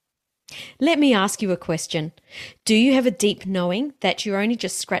Let me ask you a question. Do you have a deep knowing that you're only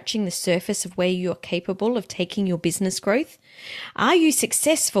just scratching the surface of where you're capable of taking your business growth? Are you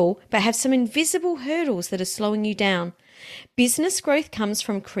successful but have some invisible hurdles that are slowing you down? Business growth comes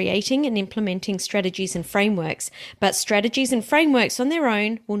from creating and implementing strategies and frameworks, but strategies and frameworks on their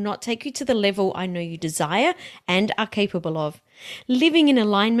own will not take you to the level I know you desire and are capable of. Living in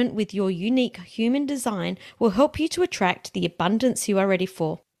alignment with your unique human design will help you to attract the abundance you are ready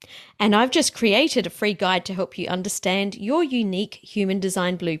for. And I've just created a free guide to help you understand your unique human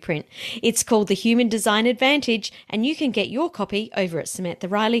design blueprint. It's called the Human Design Advantage, and you can get your copy over at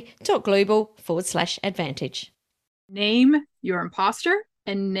SamanthaRiley.global/advantage. Name your imposter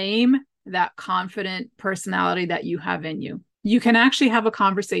and name that confident personality that you have in you. You can actually have a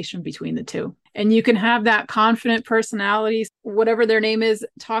conversation between the two. And you can have that confident personality, whatever their name is,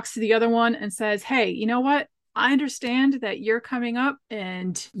 talks to the other one and says, hey, you know what? I understand that you're coming up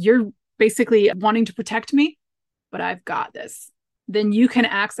and you're basically wanting to protect me, but I've got this. Then you can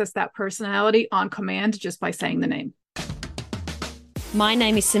access that personality on command just by saying the name. My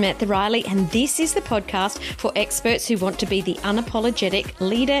name is Samantha Riley, and this is the podcast for experts who want to be the unapologetic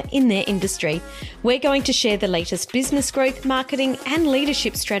leader in their industry. We're going to share the latest business growth, marketing, and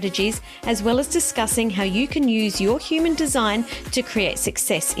leadership strategies, as well as discussing how you can use your human design to create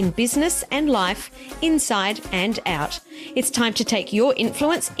success in business and life, inside and out. It's time to take your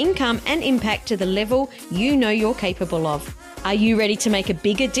influence, income, and impact to the level you know you're capable of. Are you ready to make a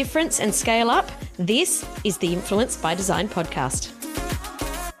bigger difference and scale up? This is the Influence by Design podcast.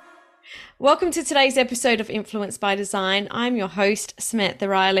 Welcome to today's episode of Influence by Design. I'm your host, Samantha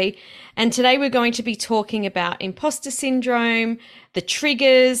Riley, and today we're going to be talking about imposter syndrome, the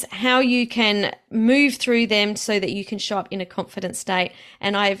triggers, how you can move through them so that you can show up in a confident state.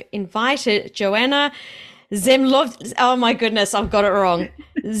 And I've invited Joanna Zemlov. Oh my goodness, I've got it wrong.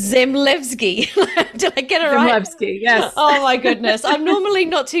 Zemlevsky. Did I get it right? Zemlevsky, yes. Oh my goodness. I'm normally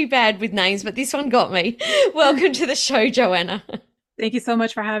not too bad with names, but this one got me. Welcome to the show, Joanna. Thank you so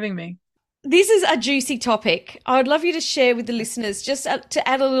much for having me. This is a juicy topic. I would love you to share with the listeners, just to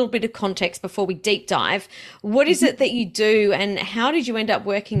add a little bit of context before we deep dive. What is it that you do and how did you end up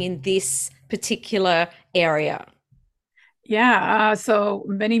working in this particular area? Yeah. So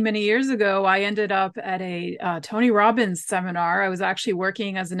many years ago, I ended up at a Tony Robbins seminar. I was actually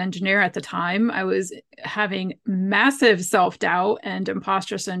working as an engineer at the time. I was having massive self-doubt and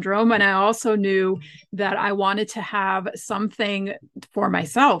imposter syndrome. And I also knew that I wanted to have something for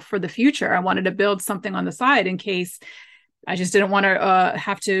myself for the future. I wanted to build something on the side in case I just didn't want to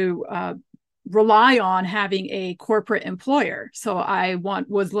have to rely on having a corporate employer. So I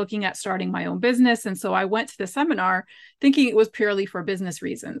was looking at starting my own business. And so I went to the seminar thinking it was purely for business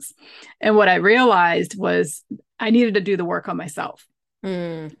reasons. And what I realized was I needed to do the work on myself.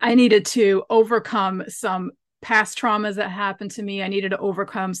 I needed to overcome some past traumas that happened to me. I needed to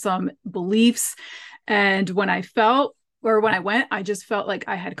overcome some beliefs. And when I went, I just felt like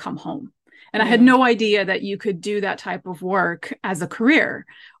I had come home. And I had no idea that you could do that type of work as a career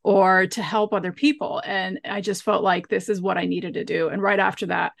or to help other people. And I just felt like this is what I needed to do. And right after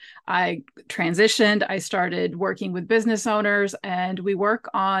that, I transitioned. I started working with business owners, and we work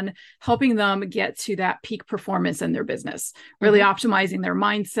on helping them get to that peak performance in their business, really optimizing their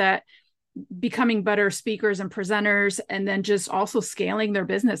mindset, becoming better speakers and presenters, and then just also scaling their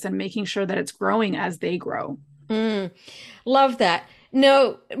business and making sure that it's growing as they grow. Love that.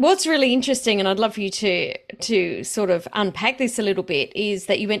 No, what's really interesting, and I'd love for you to sort of unpack this a little bit, is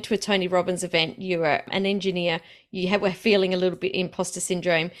that you went to a Tony Robbins event, you were an engineer, were feeling a little bit imposter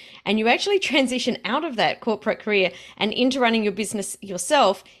syndrome, and you actually transitioned out of that corporate career and into running your business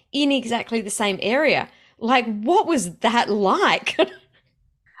yourself in exactly the same area. Like, what was that like?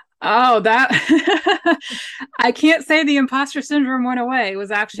 Oh, that I can't say the imposter syndrome went away. It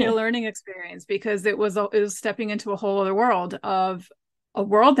was actually a learning experience because it was stepping into a whole other world of a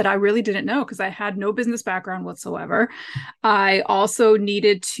world that I really didn't know because I had no business background whatsoever. I also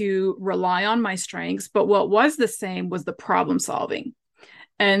needed to rely on my strengths, but what was the same was the problem solving.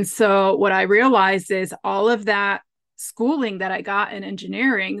 And so what I realized is all of that schooling that I got in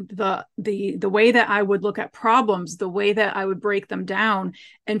engineering, the way that I would look at problems, the way that I would break them down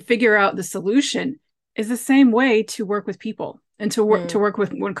and figure out the solution is the same way to work with people and to work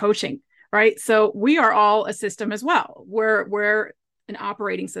with when coaching, right? So we are all a system as well. We're an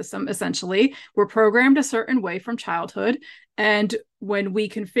operating system, essentially. We're programmed a certain way from childhood. And when we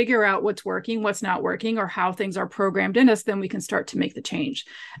can figure out what's working, what's not working, or how things are programmed in us, then we can start to make the change.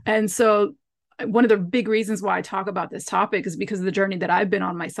 And so one of the big reasons why I talk about this topic is because of the journey that I've been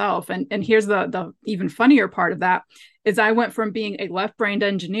on myself. And here's the even funnier part of that is I went from being a left-brained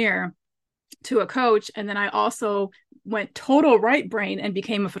engineer to a coach. And then I also went total right brain and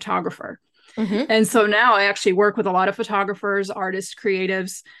became a photographer. Mm-hmm. And so now I actually work with a lot of photographers, artists,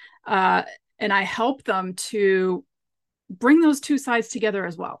 creatives, and I help them to bring those two sides together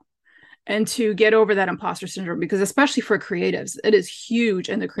as well, and to get over that imposter syndrome, because especially for creatives, it is huge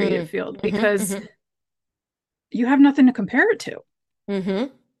in the creative field because Mm-hmm. you have nothing to compare it to. Mm-hmm.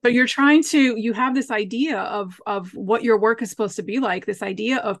 But you're trying to, you have this idea of what your work is supposed to be like, this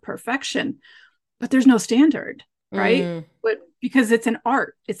idea of perfection, but there's no standard, right? Mm. But because it's an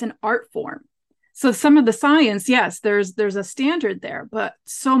art form. So some of the science, yes, there's a standard there, but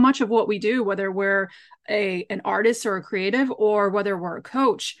so much of what we do, whether we're an artist or a creative, or whether we're a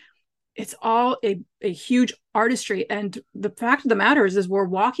coach, it's all a huge artistry. And the fact of the matter is we're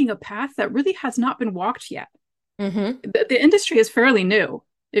walking a path that really has not been walked yet. Mm-hmm. The industry is fairly new.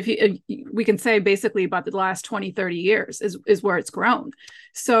 If we can say basically about the last 20, 30 years is where it's grown.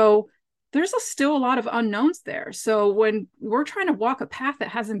 So there's still a lot of unknowns there. So when we're trying to walk a path that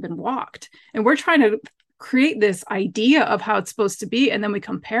hasn't been walked, and we're trying to create this idea of how it's supposed to be, and then we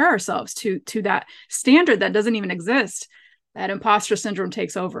compare ourselves to that standard that doesn't even exist, that imposter syndrome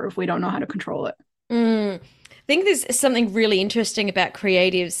takes over if we don't know how to control it. Mm. I think there's something really interesting about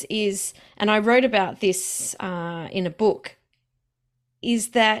creatives is, and I wrote about this in a book, is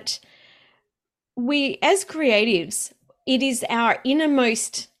that we, as creatives, it is our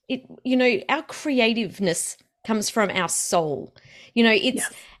innermost, our creativeness comes from our soul. It's,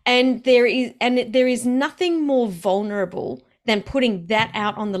 Yes. there is nothing more vulnerable than putting that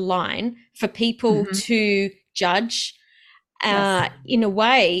out on the line for people Mm-hmm. to judge Yes. in a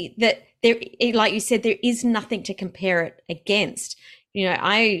way that there, like you said, there is nothing to compare it against.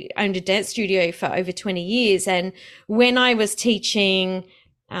 I owned a dance studio for over 20 years. And when I was teaching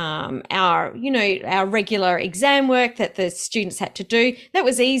our regular exam work that the students had to do, that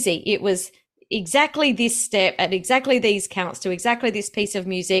was easy. It was exactly this step at exactly these counts to exactly this piece of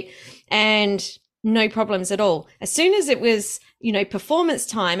music, and no problems at all. As soon as it was, performance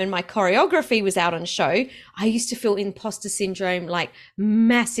time and my choreography was out on show, I used to feel imposter syndrome like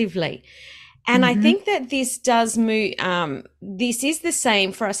massively. And I Mm-hmm. think that this does move, this is the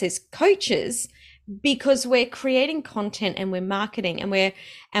same for us as coaches, because we're creating content and we're marketing and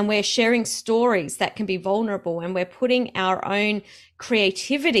we're sharing stories that can be vulnerable, and we're putting our own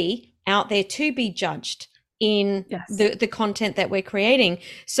creativity out there to be judged in Yes. the content that we're creating.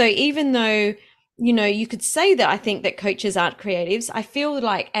 So even though, you could say that I think that coaches aren't creatives, I feel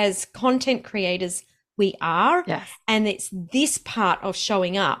like as content creators, we are. Yes. And it's this part of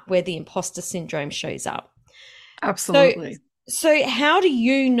showing up where the imposter syndrome shows up. So, Absolutely. so how do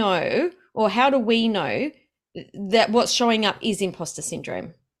you know, or how do we know that what's showing up is imposter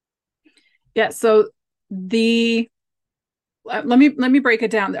syndrome? Yeah. So the let me break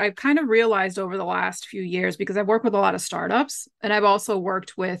it down. I've kind of realized over the last few years, because I've worked with a lot of startups, and I've also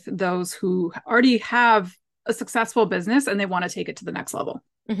worked with those who already have a successful business and they want to take it to the next level.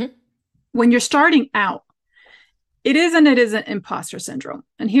 Mm-hmm. When you're starting out, it isn't imposter syndrome.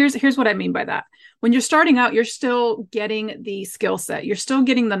 And here's what I mean by that. When you're starting out, you're still getting the skill set, you're still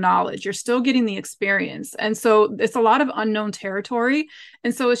getting the knowledge, you're still getting the experience. And so it's a lot of unknown territory.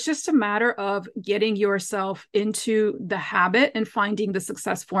 And so it's just a matter of getting yourself into the habit and finding the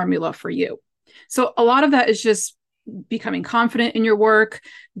success formula for you. So a lot of that is just becoming confident in your work,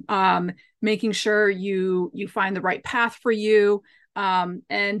 making sure you find the right path for you,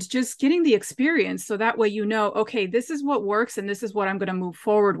 and just getting the experience, so that way okay, this is what works and this is what I'm going to move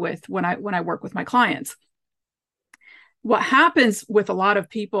forward with when I work with my clients. What happens with a lot of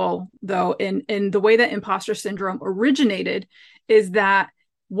people, though, in the way that imposter syndrome originated, is that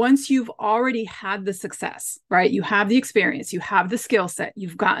once you've already had the success, right? You have the experience, you have the skill set,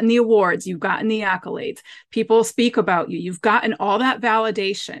 you've gotten the awards, you've gotten the accolades, people speak about you, you've gotten all that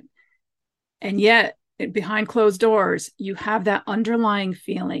validation, and yet behind closed doors, you have that underlying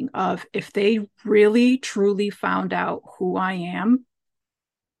feeling of, if they really truly found out who I am,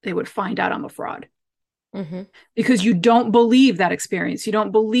 they would find out I'm a fraud. Mm-hmm. Because you don't believe that experience. You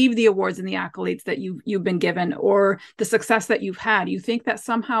don't believe the awards and the accolades that you've been given, or the success that you've had. You think that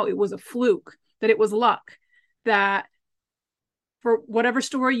somehow it was a fluke, that it was luck, that for whatever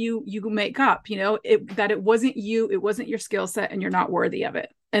story you make up, that it wasn't you, it wasn't your skill set, and you're not worthy of it.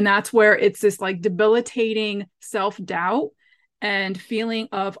 And that's where it's this like debilitating self-doubt and feeling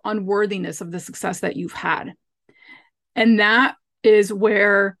of unworthiness of the success that you've had. And that is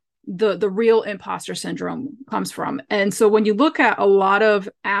where the real imposter syndrome comes from. And so when you look at a lot of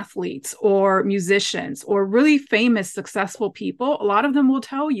athletes or musicians or really famous, successful people, a lot of them will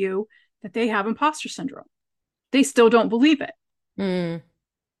tell you that they have imposter syndrome. They still don't believe it. Mm.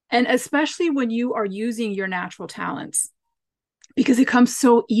 And especially when you are using your natural talents, because it comes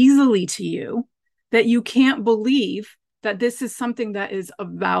so easily to you that you can't believe that this is something that is of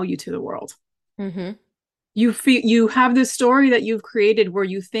value to the world. Mm-hmm. You have this story that you've created where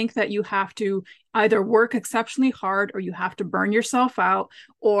you think that you have to either work exceptionally hard, or you have to burn yourself out,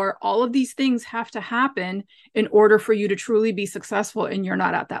 or all of these things have to happen in order for you to truly be successful, and you're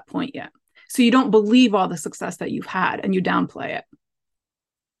not at that point yet. So you don't believe all the success that you've had, and you downplay it.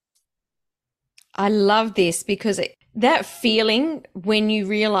 I love this because that feeling when you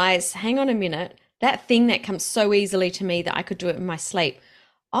realize, hang on a minute, that thing that comes so easily to me that I could do it in my sleep.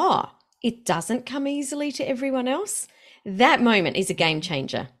 Oh, it doesn't come easily to everyone else. That moment is a game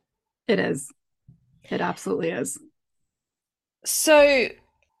changer. It is. It absolutely is. So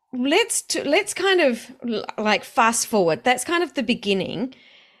let's kind of like fast forward. That's kind of the beginning.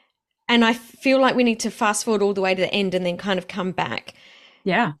 And I feel like we need to fast forward all the way to the end and then kind of come back.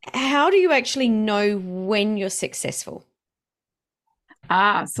 Yeah. How do you actually know when you're successful?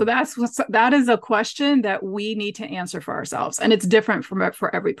 So that is a question that we need to answer for ourselves, and it's different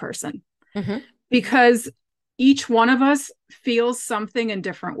for every person, Mm-hmm. because each one of us feels something in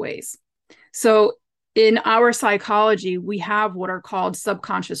different ways. So in our psychology, we have what are called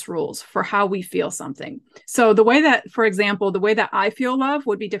subconscious rules for how we feel something. So the way that, for example, the way that I feel love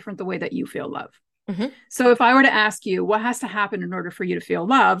would be different the way that you feel love. Mm-hmm. So if I were to ask you what has to happen in order for you to feel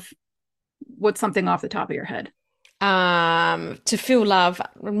love, what's something off the top of your head? To feel love,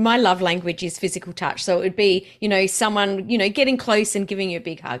 my love language is physical touch. So it would be, someone, getting close and giving you a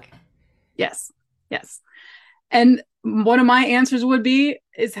big hug. Yes. Yes. And one of my answers would be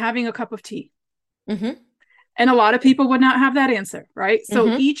is having a cup of tea. Mm-hmm. And a lot of people would not have that answer, right? So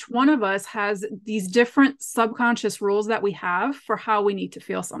Mm-hmm. each one of us has these different subconscious rules that we have for how we need to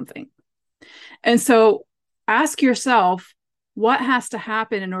feel something. And so ask yourself, what has to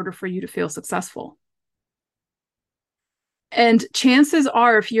happen in order for you to feel successful? And chances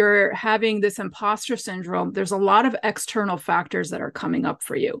are, if you're having this imposter syndrome, there's a lot of external factors that are coming up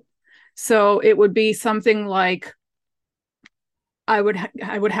for you. So it would be something like, I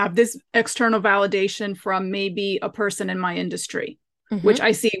would have this external validation from maybe a person in my industry, which Mm-hmm.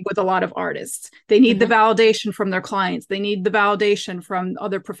 I see with a lot of artists. They need the Mm-hmm. validation from their clients. They need the validation from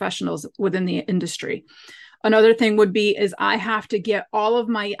other professionals within the industry. Another thing would be is I have to get all of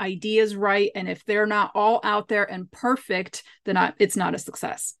my ideas right, and if they're not all out there and perfect, then it's not a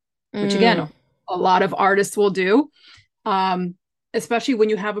success. Which again, Mm. a lot of artists will do. Um, Especially when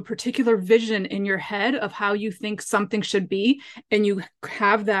you have a particular vision in your head of how you think something should be, and you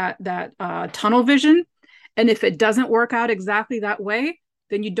have that tunnel vision, and if it doesn't work out exactly that way,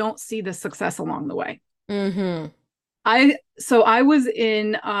 then you don't see the success along the way. Mm-hmm. I was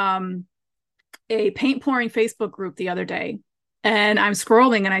in a paint pouring Facebook group the other day, and I'm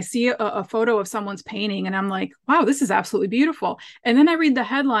scrolling and I see a photo of someone's painting, and I'm like, wow, this is absolutely beautiful. And then I read the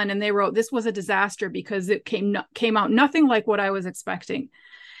headline and they wrote, this was a disaster because it came out nothing like what I was expecting.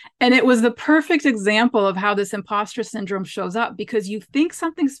 And it was the perfect example of how this imposter syndrome shows up, because you think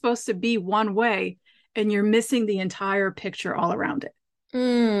something's supposed to be one way and you're missing the entire picture all around it.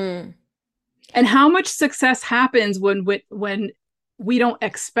 Mm. And how much success happens when we don't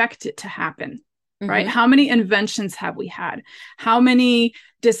expect it to happen, right? Mm-hmm. How many inventions have we had? How many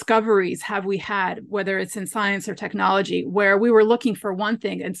discoveries have we had, whether it's in science or technology, where we were looking for one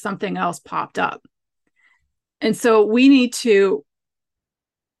thing and something else popped up? And so we need to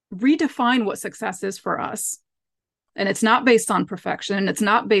redefine what success is for us. And it's not based on perfection, and it's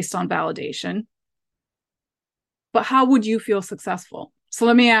not based on validation. But how would you feel successful? So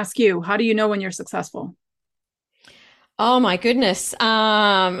let me ask you, how do you know when you're successful? Oh my goodness.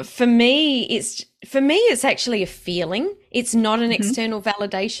 For me it's actually a feeling. It's not an Mm-hmm. external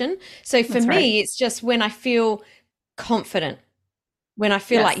validation. So for That's right. me, it's just when I feel confident, when I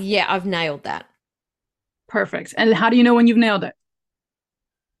feel like, Yes. yeah, I've nailed that. Perfect. And how do you know when you've nailed it?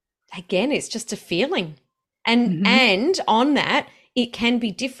 Again, it's just a feeling. And Mm-hmm. and on that, it can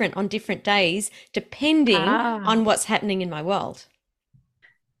be different on different days depending Ah, on what's happening in my world.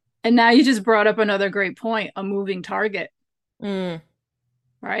 and now you just brought up another great point, a moving target, Mm,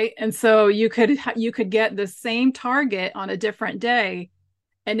 right? And so you could get the same target on a different day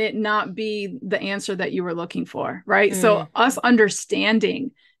and it not be the answer that you were looking for, right? So mm, us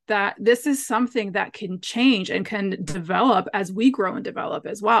understanding that this is something that can change and can develop as we grow and develop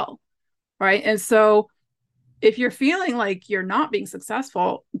as well, right? And so if you're feeling like you're not being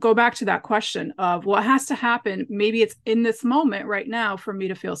successful, go back to that question of what has to happen. Maybe it's in this moment right now for me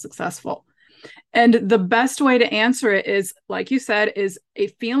to feel successful. And the best way to answer it is, like you said, is a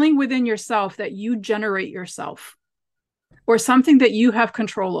feeling within yourself that you generate yourself. or something that you have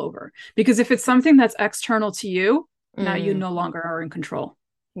control over. Because if it's something that's external to you, now you Mm. no longer are in control.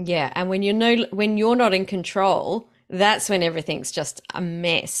 Yeah, and when you're not in control, that's when everything's just a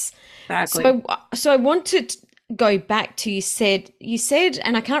mess. Exactly. So I want to go back to you said,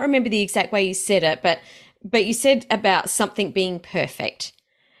 and I can't remember the exact way you said it, but you said about something being perfect.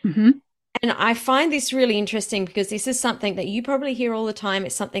 Hmm. And I find this really interesting because this is something that you probably hear all the time.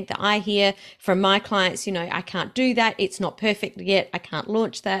 It's something that I hear from my clients. I can't do that. It's not perfect yet. I can't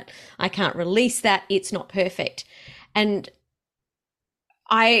launch that. I can't release that. It's not perfect. And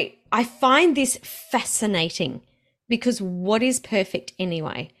I find this fascinating because what is perfect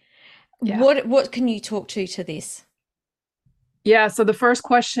anyway? Yeah. What can you talk to this? Yeah. So the first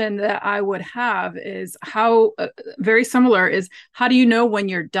question that I would have is how, very similar, is how do you know when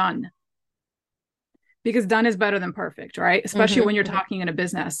you're done? Because done is better than perfect, right? Especially Hmm. when you're talking in a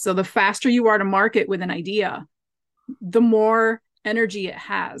business. So the faster you are to market with an idea, the more energy it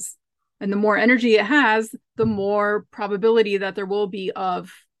has. And the more energy it has, the more probability that there will be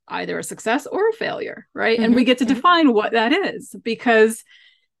of either a success or a failure, right? And we Hmm. get to define what that is, because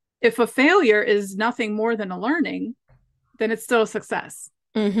if a failure is nothing more than a learning, then it's still a success,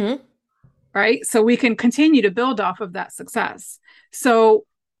 Hmm. right? So we can continue to build off of that success. So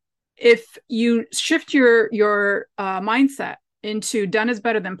if you shift your mindset into done is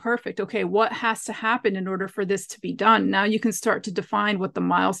better than perfect, okay, what has to happen in order for this to be done? Now you can start to define what the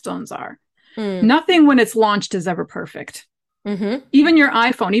milestones are. Mm. Nothing when it's launched is ever perfect. Hmm. Even your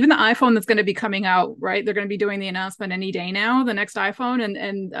iPhone, even the iPhone that's going to be coming out, right? They're going to be doing the announcement any day now, the next iPhone,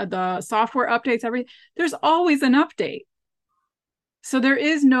 and the software updates, everything. There's always an update. So there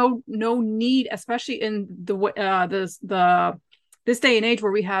is no need, especially in the this day and age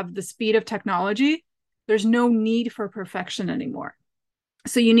where we have the speed of technology. There's no need for perfection anymore.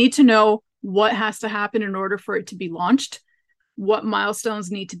 So you need to know what has to happen in order for it to be launched, what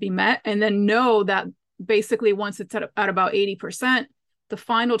milestones need to be met, and then know that basically once it's at about 80%, the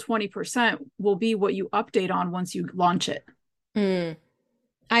final 20% will be what you update on once you launch it. Mm.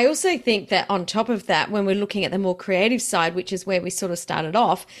 I also think that on top of that, when we're looking at the more creative side, which is where we sort of started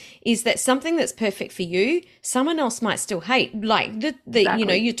off, is that something that's perfect for you, someone else might still hate. Like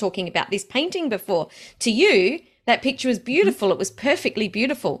Exactly. you're talking about this painting before. To you, that picture was Mhm. beautiful. It was perfectly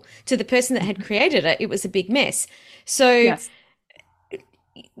beautiful. To the person that had created it, it was a big mess. So Yes.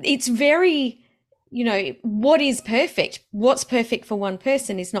 it's very, what is perfect? What's perfect for one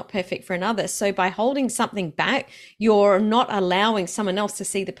person is not perfect for another. So by holding something back, you're not allowing someone else to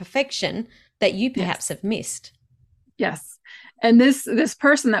see the perfection that you perhaps Yes. have missed. Yes. And this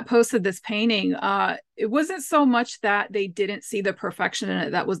person that posted this painting, it wasn't so much that they didn't see the perfection in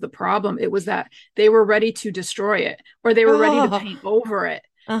it that was the problem. It was that they were ready to destroy it, or they were ready to Oh, paint over it.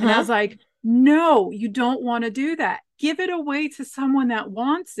 And I uh-huh. was like, no, you don't want to do that. Give it away to someone that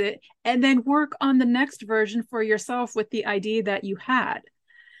wants it, and then work on the next version for yourself with the idea that you had.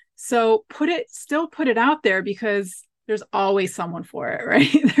 So still put it out there, because there's always someone for it,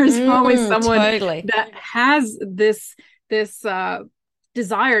 right? There's always someone Totally. that has this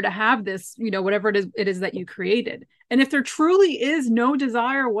desire to have this, whatever it is that you created. And if there truly is no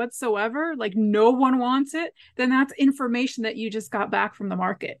desire whatsoever, like no one wants it, then that's information that you just got back from the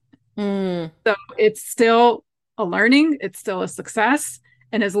market. Mm, So it's still a learning, it's still a success.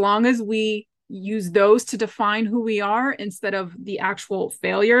 And as long as we use those to define who we are instead of the actual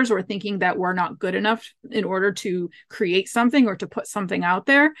failures, or thinking that we're not good enough in order to create something or to put something out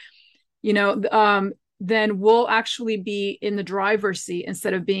there, you know, um, then we'll actually be in the driver's seat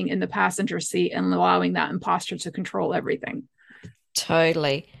instead of being in the passenger seat and allowing that imposter to control everything.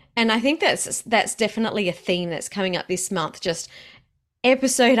 totally. And I think that's definitely a theme that's coming up this month, just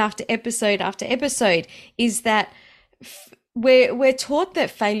episode after episode after episode, is that we're taught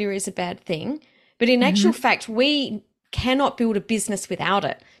that failure is a bad thing, but in actual Mm-hmm. fact, we cannot build a business without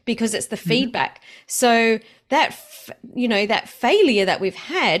it because it's the Mm-hmm. feedback. So that failure that we've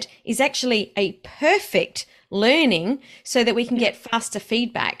had is actually a perfect learning so that we can Yeah, get faster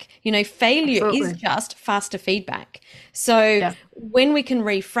feedback. Failure is absolutely. just faster feedback. So Yes. when we can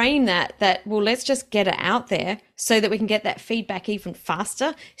reframe that, well, let's just get it out there so that we can get that feedback even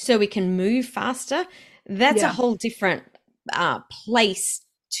faster, so we can move faster. That's a Yeah. whole different place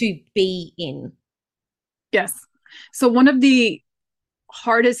to be in. Yes. So one of the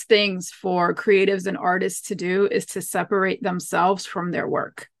hardest things for creatives and artists to do is to separate themselves from their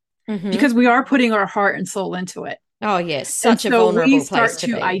work, Hmm. because we are putting our heart and soul into it. Oh, yes, And such a so we vulnerable place start to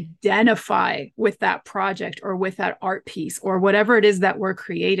to be. identify with that project or with that art piece or whatever it is that we're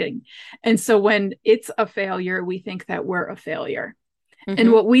creating. And so when it's a failure, we think that we're a failure. And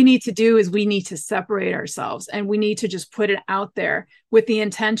Mm-hmm. what we need to do is we need to separate ourselves, and we need to just put it out there with the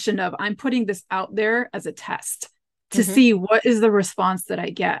intention of, I'm putting this out there as a test to Mm-hmm. see what is the response that I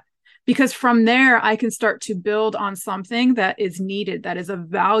get. Because from there, I can start to build on something that is needed, that is of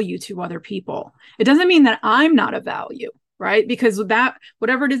value to other people. It doesn't mean that I'm not of value, right? Because that,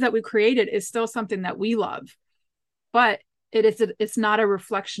 whatever it is that we created is still something that we love, but it's not a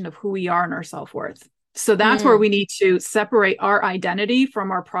reflection of who we are and our self-worth. So that's where Mm. we need to separate our identity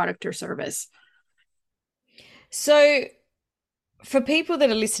from our product or service. So for people that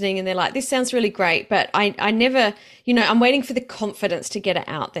are listening and they're like, this sounds really great, but I never, I'm waiting for the confidence to get it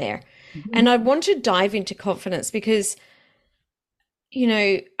out there. Mm-hmm. And I want to dive into confidence because,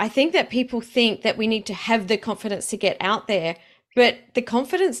 I think that people think that we need to have the confidence to get out there, but the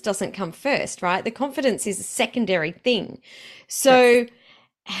confidence doesn't come first, right? The confidence is a secondary thing. Yes. So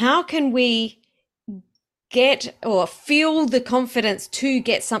how can we get or feel the confidence to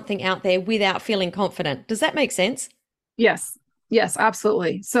get something out there without feeling confident? Does that make sense? Yes. Yes,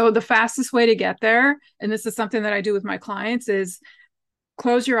 absolutely. So the fastest way to get there, and this is something that I do with my clients, is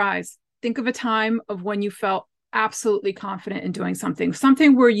close your eyes. Think of a time of when you felt absolutely confident in doing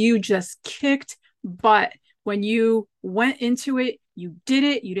something where you just kicked butt. When you went into it, you did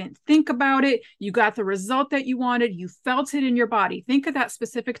it, you didn't think about it, you got the result that you wanted, you felt it in your body. Think of that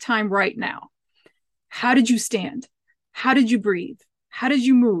specific time right now. How did you stand? How did you breathe? How did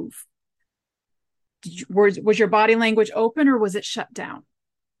you move? Was your body language open or was it shut down?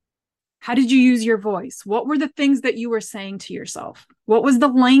 How did you use your voice? What were the things that you were saying to yourself? What was the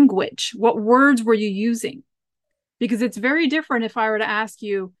language? What words were you using? Because it's very different if I were to ask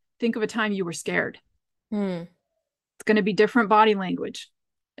you, think of a time you were scared. Hmm. It's going to be different body language.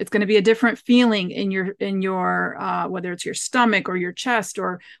 It's going to be a different feeling in your whether it's your stomach or your chest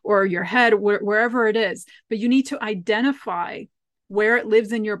or your head, wherever it is. But you need to identify where it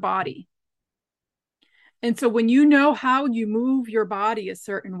lives in your body. And so when you know how you move your body a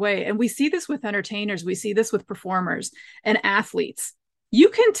certain way, and we see this with entertainers, we see this with performers and athletes, you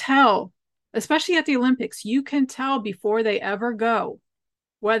can tell, especially at the Olympics, you can tell before they ever go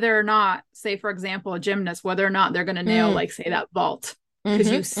whether or not, say, for example, a gymnast, whether or not they're going to nail, Mm. like, say, that vault, because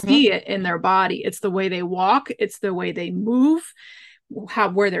you Mm-hmm. Mm-hmm. see it in their body. It's the way they walk, it's the way they move,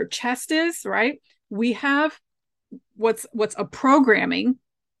 where their chest is, right? We have what's a programming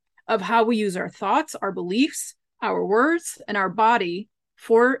of how we use our thoughts, our beliefs, our words, and our body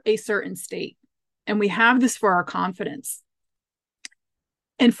for a certain state. And we have this for our confidence.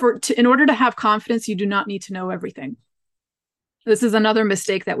 And in order to have confidence, you do not need to know everything. This is another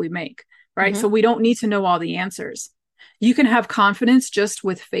mistake that we make, right? Mm-hmm. So we don't need to know all the answers. You can have confidence just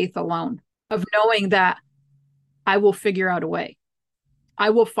with faith alone, of knowing that I will figure out a way. I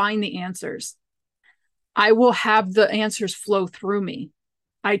will find the answers. I will have the answers flow through me.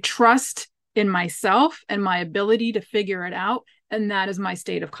 I trust in myself and my ability to figure it out. And that is my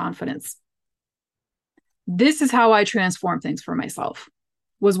state of confidence. This is how I transform things for myself,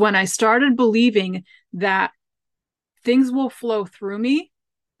 was when I started believing that things will flow through me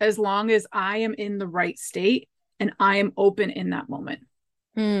as long as I am in the right state and I am open in that moment.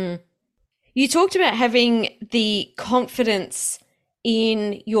 Mm. You talked about having the confidence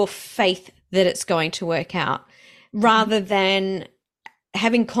in your faith that it's going to work out rather than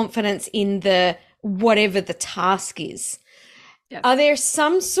having confidence in the whatever the task is. Yes. Are there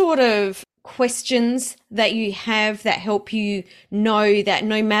some sort of questions that you have that help you know that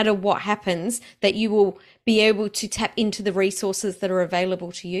no matter what happens, that you will be able to tap into the resources that are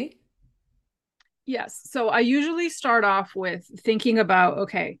available to you? Yes. So I usually start off with thinking about,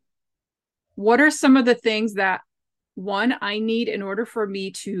 okay, what are some of the things that, one, I need in order for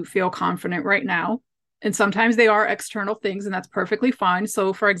me to feel confident right now? And sometimes they are external things, and that's perfectly fine.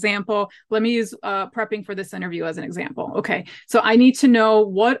 So, for example, let me use prepping for this interview as an example. Okay. So I need to know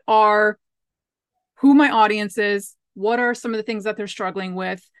who my audience is, what are some of the things that they're struggling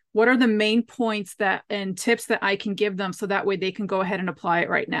with, what are the main points that and tips that I can give them so that way they can go ahead and apply it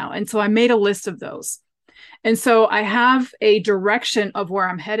right now. And so I made a list of those. And so I have a direction of where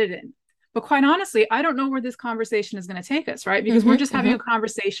I'm headed in. But quite honestly, I don't know where this conversation is going to take us, right? Because we're just Mm-hmm, having mm-hmm. a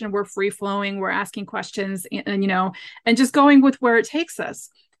conversation, we're free flowing, we're asking questions and just going with where it takes us.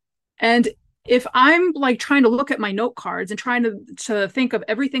 And if I'm like trying to look at my note cards and trying to think of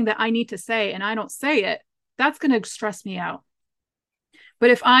everything that I need to say and I don't say it, that's going to stress me out.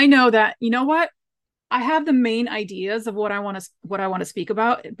 But if I know that, you know what, I have the main ideas of what I want to speak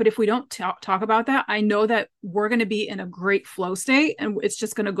about, but if we don't talk about that, I know that we're going to be in a great flow state and it's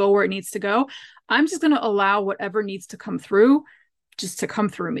just going to go where it needs to go. I'm just going to allow whatever needs to come through just to come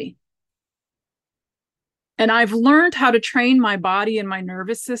through me. And I've learned how to train my body and my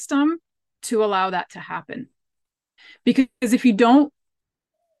nervous system to allow that to happen. Because if you don't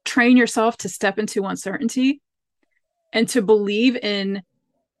train yourself to step into uncertainty and to believe in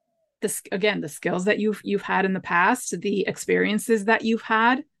this, again, the skills that you've had in the past, the experiences that you've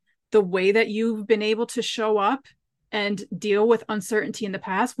had, the way that you've been able to show up and deal with uncertainty in the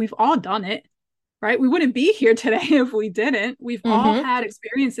past, we've all done it, right? We wouldn't be here today if we didn't. We've all Mm-hmm. had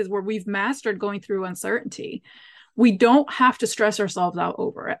experiences where we've mastered going through uncertainty. We don't have to stress ourselves out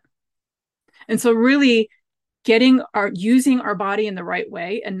over it. And so really using our body in the right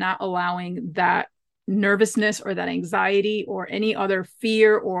way and not allowing that nervousness or that anxiety or any other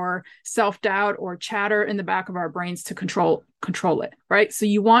fear or self-doubt or chatter in the back of our brains to control it, right? So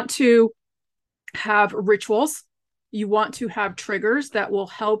you want to have rituals. You want to have triggers that will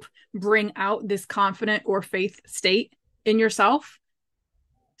help bring out this confident or faith state in yourself.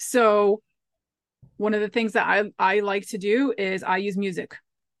 So one of the things that I like to do is I use music.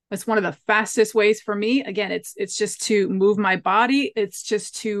 It's one of the fastest ways for me. Again, it's just to move my body. It's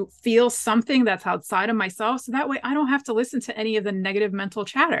just to feel something that's outside of myself. So that way I don't have to listen to any of the negative mental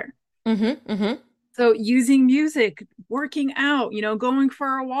chatter. Mm-hmm. Mm-hmm. So using music, working out, going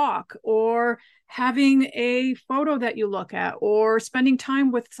for a walk, or having a photo that you look at, or spending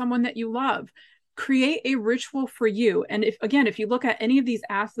time with someone that you love. Create a ritual for you. And if you look at any of these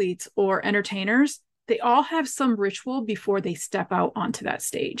athletes or entertainers, they all have some ritual before they step out onto that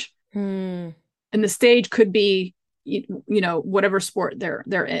stage. Mm. And the stage could be, whatever sport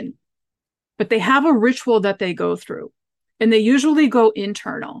they're in. But they have a ritual that they go through, and they usually go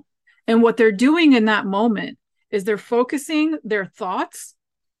internal. And what they're doing in that moment is they're focusing their thoughts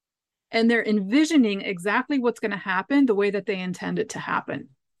and they're envisioning exactly what's going to happen the way that they intend it to happen.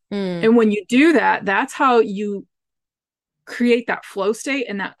 Mm. And when you do that, that's how you create that flow state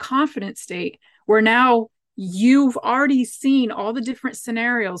and that confident state where now you've already seen all the different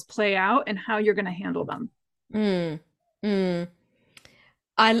scenarios play out and how you're going to handle them. Mm. Mm.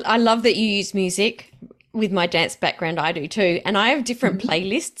 I love that you use music. With my dance background, I do too. And I have different Mm-hmm.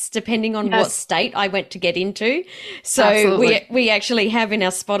 playlists depending on what Yes, state I went to get into. So absolutely. we actually have in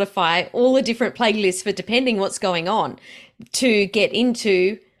our Spotify all the different playlists for depending what's going on to get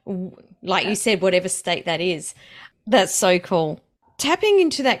into, like you Yes. said, whatever state that is. That's so cool. Tapping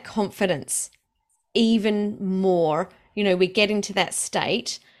into that confidence even more, we get into that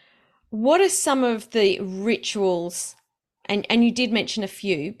state. What are some of the rituals? And you did mention a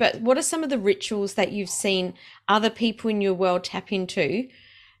few, but what are some of the rituals that you've seen other people in your world tap into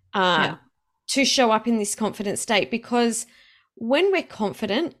uh, Yeah. to show up in this confident state? Because when we're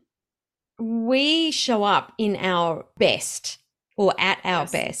confident, we show up in our best or at our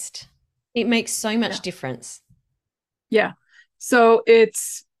Yes. best. It makes so much Yeah. difference. Yeah. So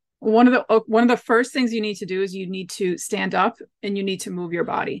it's one of the first things you need to do is you need to stand up and you need to move your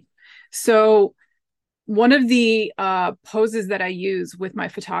body. So one of the poses that I use with my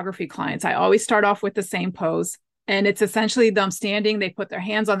photography clients, I always start off with the same pose. And it's essentially them standing, they put their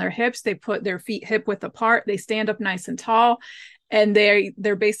hands on their hips, they put their feet hip width apart, they stand up nice and tall, and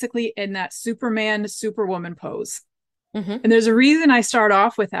they're basically in that Superman, Superwoman pose. Mm-hmm. And there's a reason I start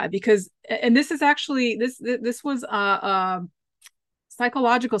off with that because, and this is actually this was a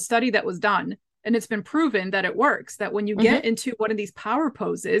psychological study that was done, and it's been proven that it works, that when you get Mm-hmm. into one of these power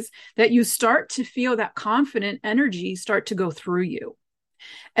poses, that you start to feel that confident energy start to go through you.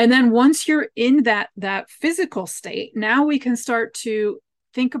 And then once you're in that physical state, now we can start to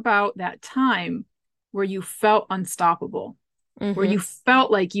think about that time where you felt unstoppable, where Mm-hmm. you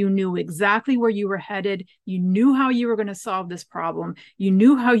felt like you knew exactly where you were headed, you knew how you were going to solve this problem, you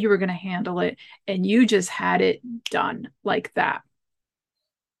knew how you were going to handle it, and you just had it done like that.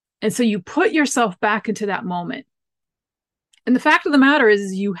 And so you put yourself back into that moment. And the fact of the matter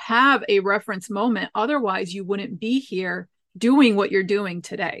is you have a reference moment. Otherwise, you wouldn't be here doing what you're doing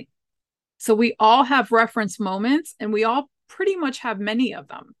today. So we all have reference moments and we all pretty much have many of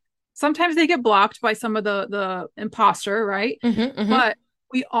them. Sometimes they get blocked by some of the imposter, right? Mm-hmm. Mm-hmm. But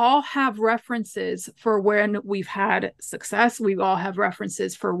we all have references for when we've had success. We all have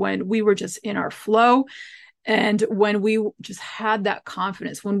references for when we were just in our flow. And when we just had that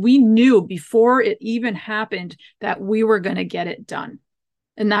confidence, when we knew before it even happened that we were going to get it done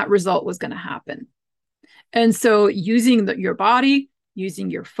and that result was going to happen. And so using your body, using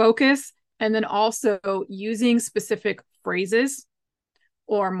your focus, and then also using specific phrases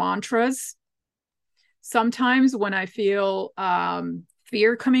or mantras. Sometimes when I feel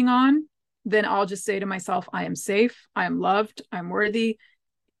fear coming on, then I'll just say to myself, I am safe, I am loved, I'm worthy,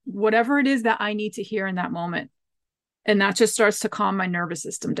 whatever it is that I need to hear in that moment. And that just starts to calm my nervous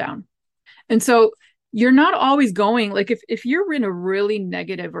system down. And so you're not always going, like if you're in a really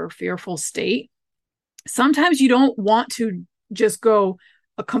negative or fearful state, sometimes you don't want to just go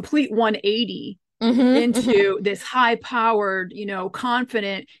a complete 180 Mm-hmm, mm-hmm. into this high powered,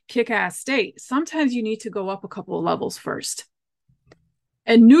 confident, kick ass state. Sometimes you need to go up a couple of levels first.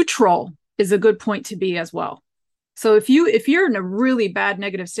 And neutral is a good point to be as well. So if you're in a really bad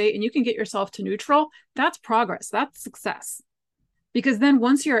negative state and you can get yourself to neutral, that's progress. That's success. Because then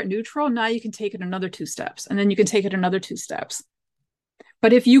once you're at neutral, now you can take it another 2 steps, and then you can take it another 2 steps.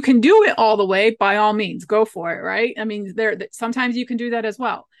 But if you can do it all the way, by all means, go for it, right? I mean, there sometimes you can do that as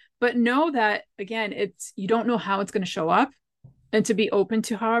well. But know that again, it's you don't know how it's going to show up, and to be open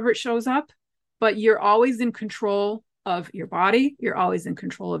to however it shows up, but you're always in control of your body, you're always in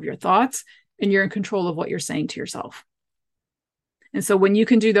control of your thoughts, and you're in control of what you're saying to yourself. And so when you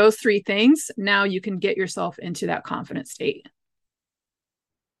can do those 3 things, now you can get yourself into that confident state.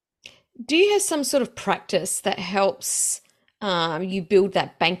 Do you have some sort of practice that helps you build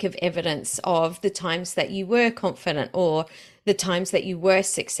that bank of evidence of the times that you were confident or the times that you were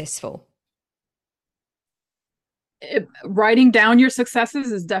successful? Writing down your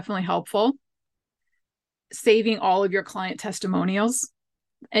successes is definitely helpful. Saving all of your client testimonials,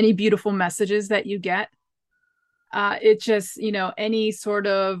 any beautiful messages that you get. It just, any sort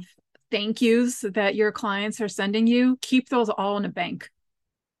of thank yous that your clients are sending you, keep those all in a bank,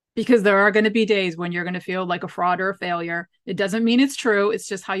 because there are going to be days when you're going to feel like a fraud or a failure. It doesn't mean it's true. It's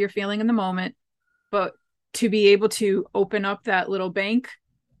just how you're feeling in the moment. But to be able to open up that little bank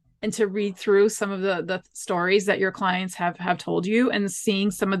and to read through some of the stories that your clients have told you, and seeing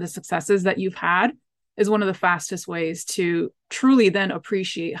some of the successes that you've had, is one of the fastest ways to truly then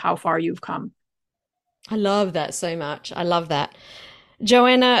appreciate how far you've come. I love that so much. I love that.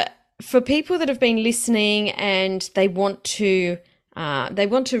 Joanna, for people that have been listening and they want to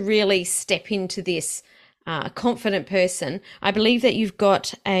really step into this confident person, I believe that you've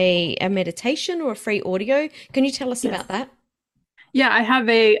got a meditation or a free audio. Can you tell us Yes. about that? Yeah, I have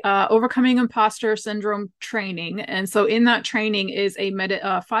a overcoming imposter syndrome training, and so in that training is a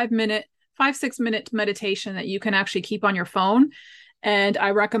 5 minute, 5 6 minute meditation that you can actually keep on your phone, and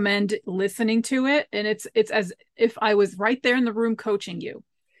I recommend listening to it. And it's as if I was right there in the room coaching you,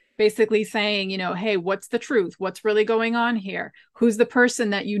 basically saying, hey, what's the truth? What's really going on here? Who's the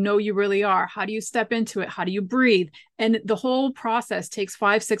person that you really are? How do you step into it? How do you breathe? And the whole process takes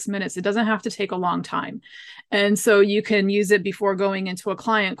 5 6 minutes. It doesn't have to take a long time. And so you can use it before going into a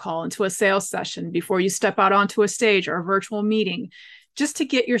client call, into a sales session, before you step out onto a stage or a virtual meeting, just to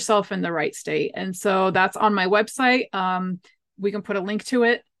get yourself in the right state. And so that's on my website. We can put a link to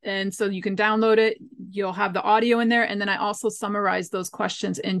it, and so you can download it. You'll have the audio in there, and then I also summarize those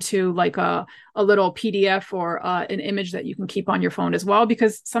questions into like a little PDF or an image that you can keep on your phone as well,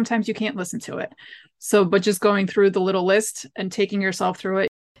 because sometimes you can't listen to it. So but just going through the little list and taking yourself through it.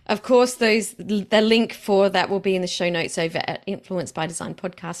 Of course, the link for that will be in the show notes over at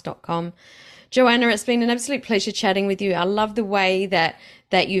influencebydesignpodcast.com. Joanna, it's been an absolute pleasure chatting with you. I love the way that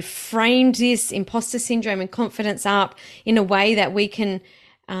you framed this imposter syndrome and confidence up in a way that we can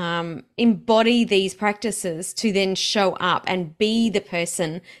embody these practices to then show up and be the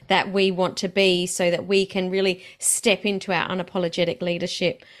person that we want to be, so that we can really step into our unapologetic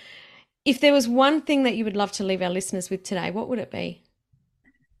leadership. If there was one thing that you would love to leave our listeners with today, what would it be?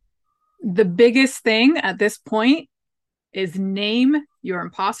 The biggest thing at this point is name your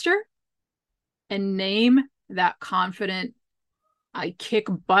imposter, and name that confident, I kick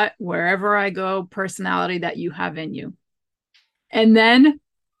butt wherever I go personality that you have in you. And then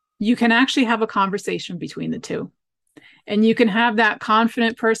you can actually have a conversation between the two. And you can have that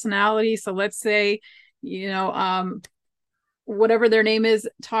confident personality. So let's say, whatever their name is,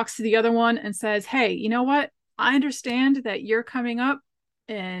 talks to the other one and says, hey, you know what? I understand that you're coming up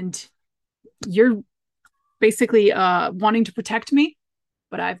and you're basically wanting to protect me,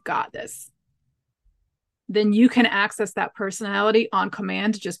 but I've got this. Then you can access that personality on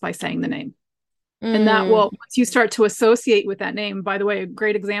command just by saying the name. And that will, once you start to associate with that name, by the way, a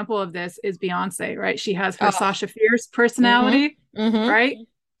great example of this is Beyonce, right? She has her Sasha Fierce personality, right?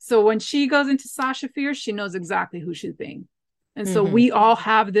 So when she goes into Sasha Fierce, she knows exactly who she's being. And so we all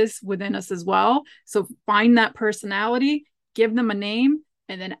have this within us as well. So find that personality, give them a name,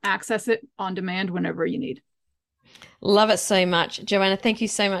 and then access it on demand whenever you need. Love it so much. Joanna, thank you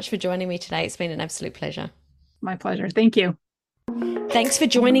so much for joining me today. It's been an absolute pleasure. My pleasure. Thank you. Thanks for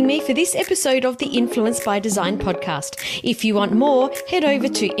joining me for this episode of the Influence by Design podcast. If you want more, head over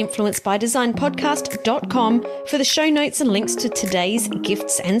to influencebydesignpodcast.com for the show notes and links to today's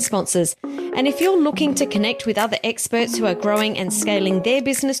gifts and sponsors. And if you're looking to connect with other experts who are growing and scaling their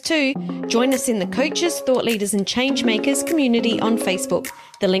business too, join us in the Coaches, Thought Leaders and Change Makers community on Facebook.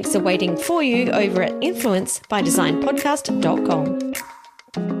 The links are waiting for you over at influencebydesignpodcast.com.